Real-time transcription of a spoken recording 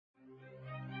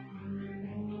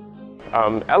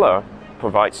Ella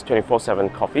provides 24/7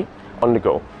 coffee on the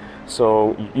go.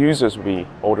 So users will be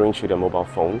ordering through their mobile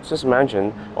phone. Just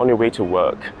imagine on your way to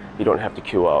work, you don't have to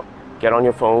queue up. Get on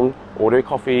your phone, order your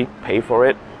coffee, pay for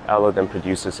it, Ella then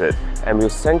produces it. And we'll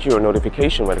send you a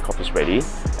notification when the coffee is ready.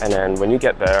 And then when you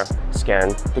get there, scan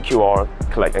the QR,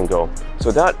 collect and go.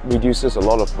 So that reduces a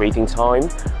lot of waiting time.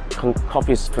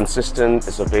 Coffee is consistent,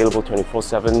 it's available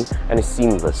 24/7, and it's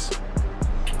seamless.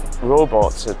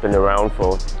 Robots have been around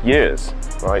for years,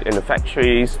 right, in the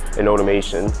factories, in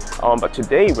automation. But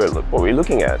today, what we're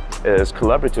looking at is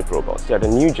collaborative robots. They're the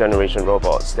new generation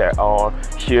robots that are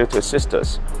here to assist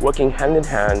us, working hand in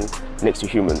hand next to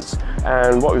humans.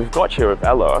 And what we've got here with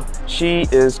Ella, she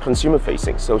is consumer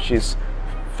facing. So she's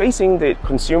facing the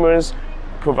consumers,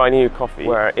 providing you coffee,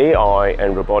 where AI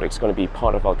and robotics is going to be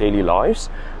part of our daily lives.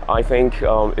 I think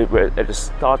we're at the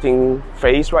starting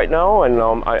phase right now, and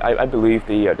I believe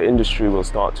the industry will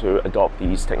start to adopt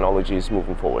these technologies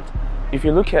moving forward. If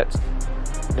you look at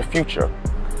the future,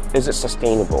 is it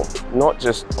sustainable? Not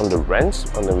just on the rent,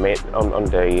 on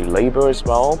the labor as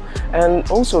well, and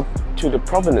also to the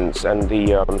provenance and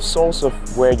the source of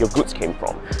where your goods came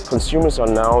from. Consumers are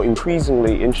now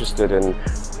increasingly interested in,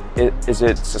 is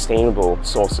it sustainable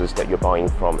sources that you're buying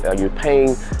from? Are you paying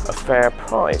a fair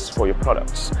price for your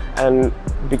products? And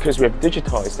because we have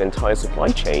digitized the entire supply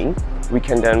chain, we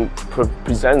can then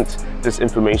present this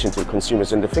information to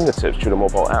consumers in the fingertips through the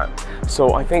mobile app.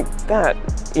 So I think that,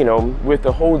 you know, with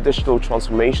the whole digital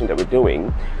transformation that we're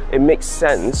doing, it makes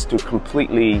sense to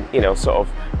completely, you know, sort of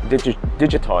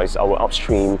digitize our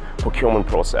upstream procurement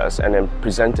process and then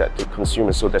present that to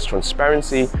consumers so there's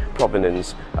transparency,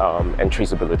 provenance, and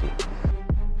traceability.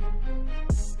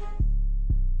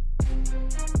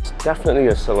 Definitely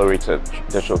accelerated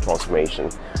digital transformation,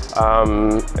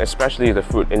 especially the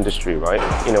food industry, right?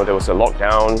 You know, there was a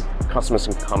lockdown, customers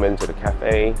can come into the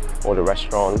cafe or the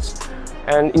restaurants,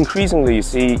 and increasingly you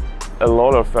see a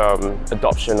lot of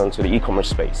adoption onto the e-commerce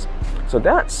space. So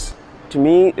that's, to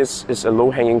me, is a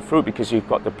low-hanging fruit because you've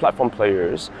got the platform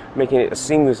players making it as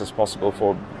seamless as possible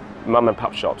for mom and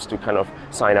pop shops to kind of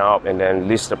sign up and then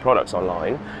list the products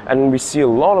online. And we see a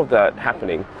lot of that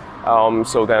happening.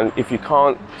 So then if you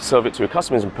can't serve it to your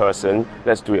customers in person,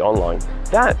 let's do it online.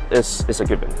 That is a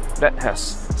given. That has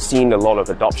seen a lot of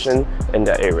adoption in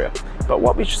that area. But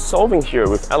what we're solving here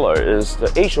with Ella is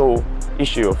the age-old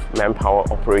issue of manpower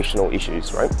operational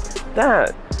issues, right?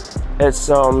 That it's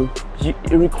it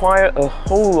requires a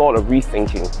whole lot of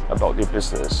rethinking about your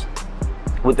business.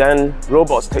 Would then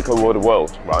robots take over the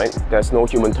world, right? There's no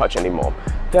human touch anymore.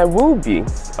 There will be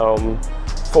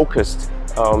focused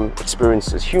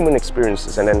experiences, human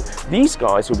experiences, and then these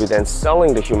guys will be then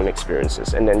selling the human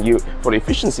experiences. And then you, for the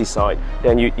efficiency side,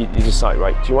 then you decide,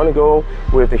 right? Do you want to go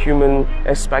with the human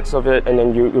aspects of it, and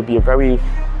then you'll be a very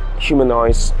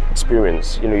humanized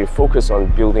experience. You know, you focus on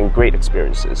building great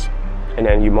experiences, and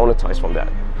then you monetize from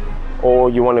that. Or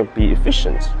you want to be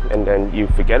efficient, and then you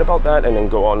forget about that, and then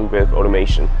go on with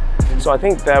automation. So I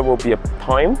think there will be a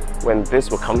time when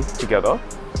this will come together.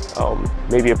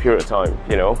 Maybe a period of time,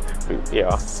 you know.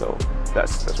 Yeah, so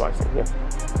that's what I think.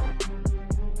 Yeah.